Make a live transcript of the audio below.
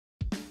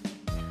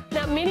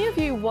Now, many of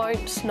you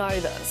won't know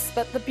this,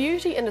 but the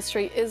beauty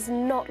industry is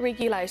not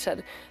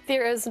regulated.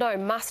 There is no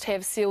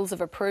must-have seals of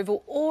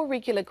approval or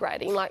regular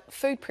grading like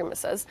food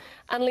premises,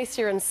 unless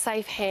you're in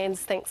safe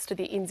hands thanks to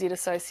the NZ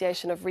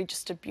Association of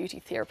Registered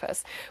Beauty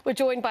Therapists. We're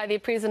joined by their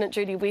president,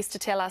 Judy West, to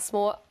tell us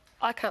more.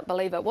 I can't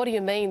believe it. What do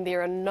you mean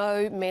there are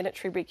no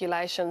mandatory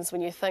regulations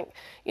when you think,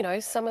 you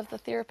know, some of the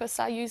therapists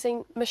are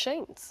using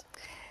machines?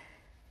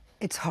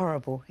 It's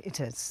horrible, it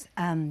is.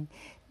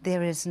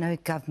 There is no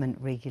government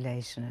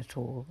regulation at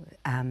all.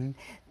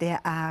 There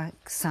are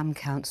some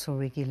council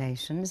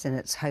regulations, and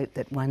it's hoped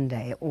that one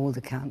day all the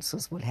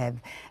councils will have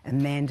a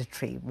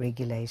mandatory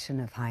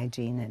regulation of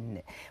hygiene,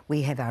 and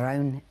we have our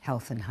own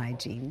health and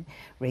hygiene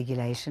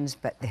regulations,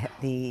 but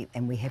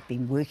and we have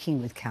been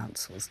working with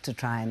councils to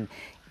try and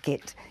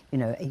get, you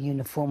know, a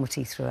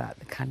uniformity throughout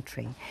the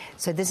country.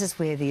 So this is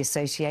where the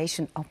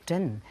association opt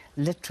in,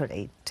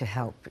 literally, to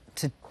help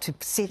to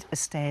set a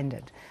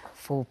standard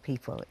for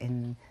people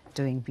in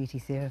doing beauty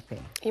therapy.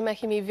 You're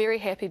making me very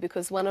happy,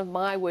 because one of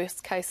my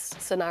worst case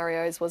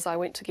scenarios was I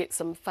went to get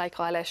some fake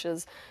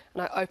eyelashes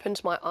and I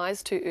opened my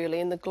eyes too early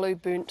and the glue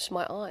burnt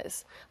my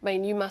eyes. I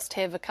mean, you must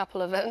have a couple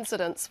of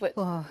incidents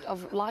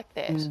of like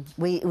that.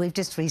 We've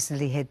just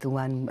recently had the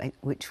one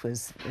which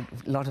was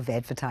a lot of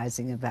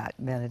advertising about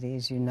Melodie,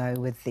 as you know,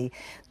 with the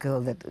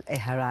girl that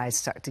her eyes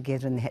stuck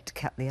together and they had to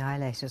cut the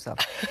eyelashes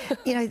off.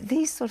 You know,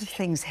 these sort of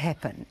things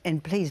happen,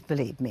 and please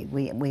believe me,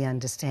 we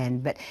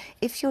understand, but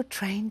if you're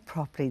trained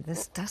properly,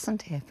 this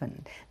doesn't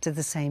happen to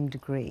the same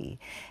degree.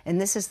 And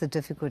this is the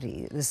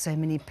difficulty. There's so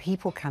many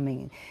people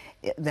coming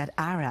that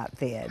are out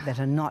there that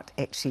are not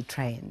actually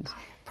trained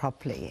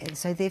properly, and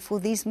so therefore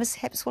these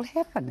mishaps will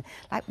happen,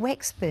 like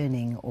wax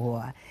burning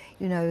or,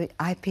 you know,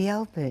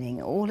 IPL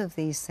burning, all of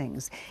these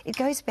things. It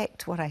goes back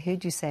to what I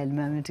heard you say a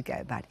moment ago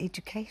about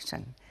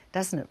education,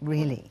 doesn't it,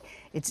 really?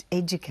 It's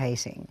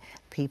educating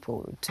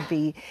people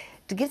to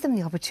give them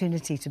the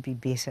opportunity to be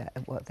better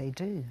at what they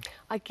do.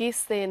 I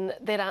guess then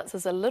that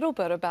answers a little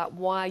bit about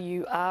why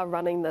you are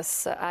running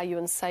this Are You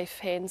in Safe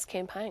Hands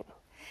campaign.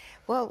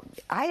 Well,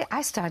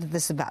 I started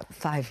this about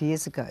 5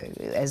 years ago,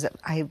 as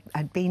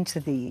I'd been to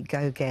the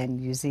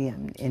Gauguin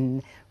Museum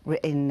in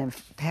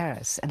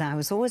Paris, and I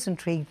was always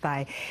intrigued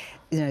by,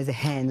 you know, the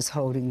hands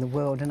holding the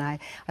world, and I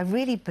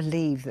really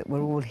believe that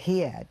we're all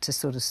here to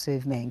sort of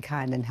serve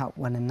mankind and help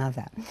one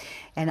another.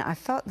 And I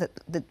felt that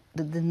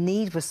the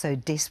need was so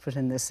desperate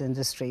in this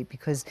industry,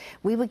 because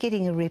we were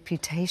getting a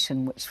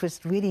reputation which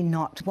was really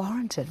not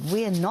warranted.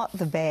 We weren't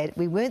the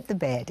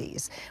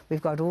baddies.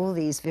 We've got all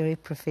these very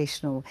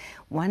professional,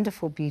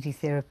 wonderful beauty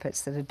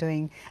therapists that are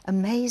doing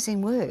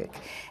amazing work,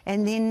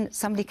 and then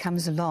somebody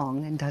comes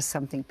along and does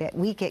something bad.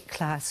 We get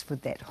classed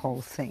with that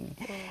whole thing.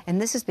 And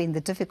this has been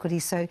the difficulty.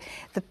 So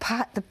the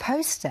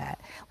poster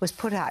was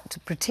put out to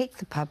protect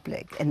the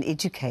public and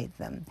educate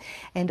them,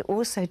 and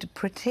also to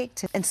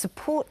protect and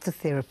support the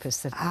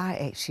therapists that are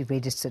actually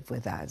registered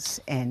with us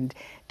and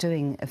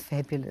doing a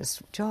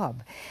fabulous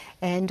job,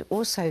 and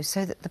also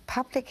so that the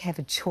public have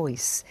a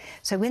choice.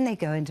 So when they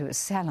go into a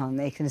salon,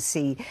 they can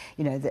see,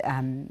 you know,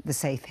 the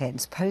Safe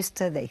Hands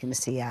poster, they can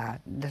see our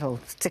little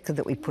sticker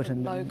that we put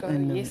in the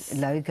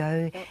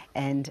logo, yep.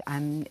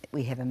 And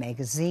we have a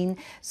magazine.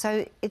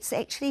 So it's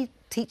actually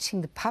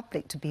teaching the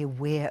public to be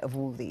aware of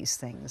all these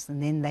things,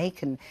 and then they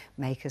can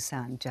make a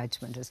sound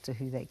judgment as to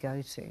who they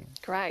go to.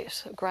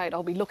 Great, great.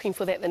 I'll be looking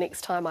for that the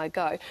next time I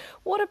go.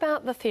 What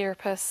about the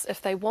therapists,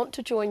 if they want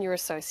to join your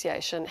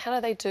association? How do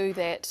they do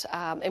that,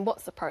 and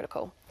what's the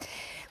protocol?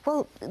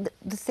 Well,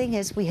 the thing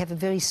is, we have a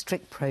very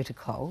strict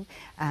protocol,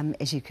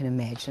 as you can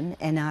imagine,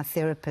 and our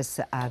therapists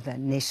are either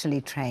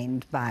nationally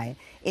trained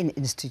in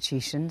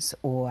institutions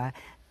or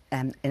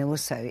and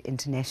also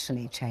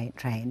internationally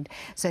trained.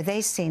 So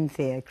they send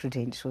their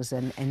credentials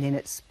in, and then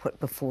it's put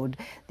before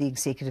the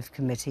executive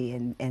committee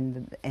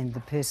and the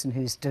person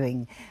who's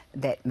doing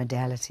that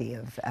modality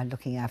of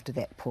looking after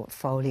that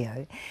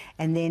portfolio.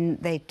 And then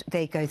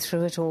they go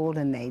through it all,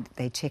 and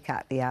they check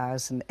out the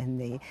hours,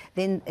 and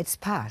then it's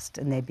passed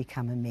and they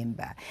become a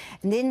member.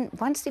 And then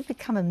once they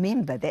become a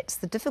member, that's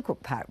the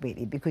difficult part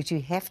really, because you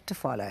have to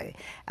follow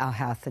our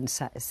health and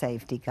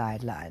safety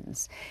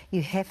guidelines.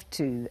 You have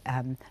to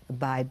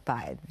abide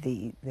by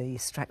the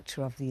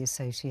structure of the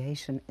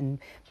association and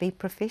be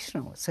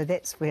professional. So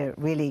that's where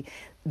really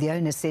the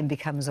onus then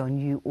becomes on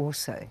you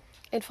also.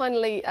 And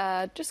finally,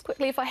 just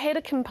quickly, if I had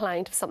a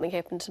complaint, if something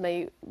happened to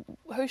me,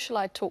 who shall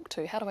I talk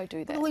to? How do I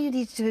do that? All you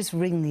need to do is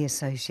ring the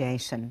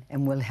association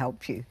and we'll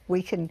help you.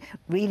 We can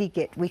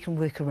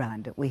work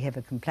around it. We have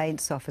a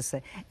complaints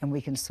officer and we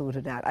can sort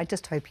it out. I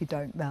just hope you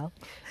don't, Mel.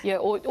 Yeah,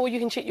 or you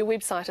can check your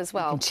website as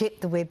well. You can check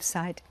the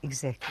website,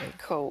 exactly.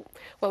 Cool.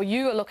 Well,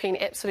 you are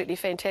looking absolutely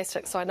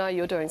fantastic, so I know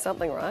you're doing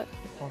something right.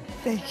 Oh,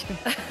 thank you.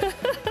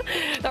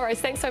 No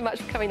worries. Thanks so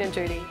much for coming in,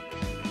 Judy.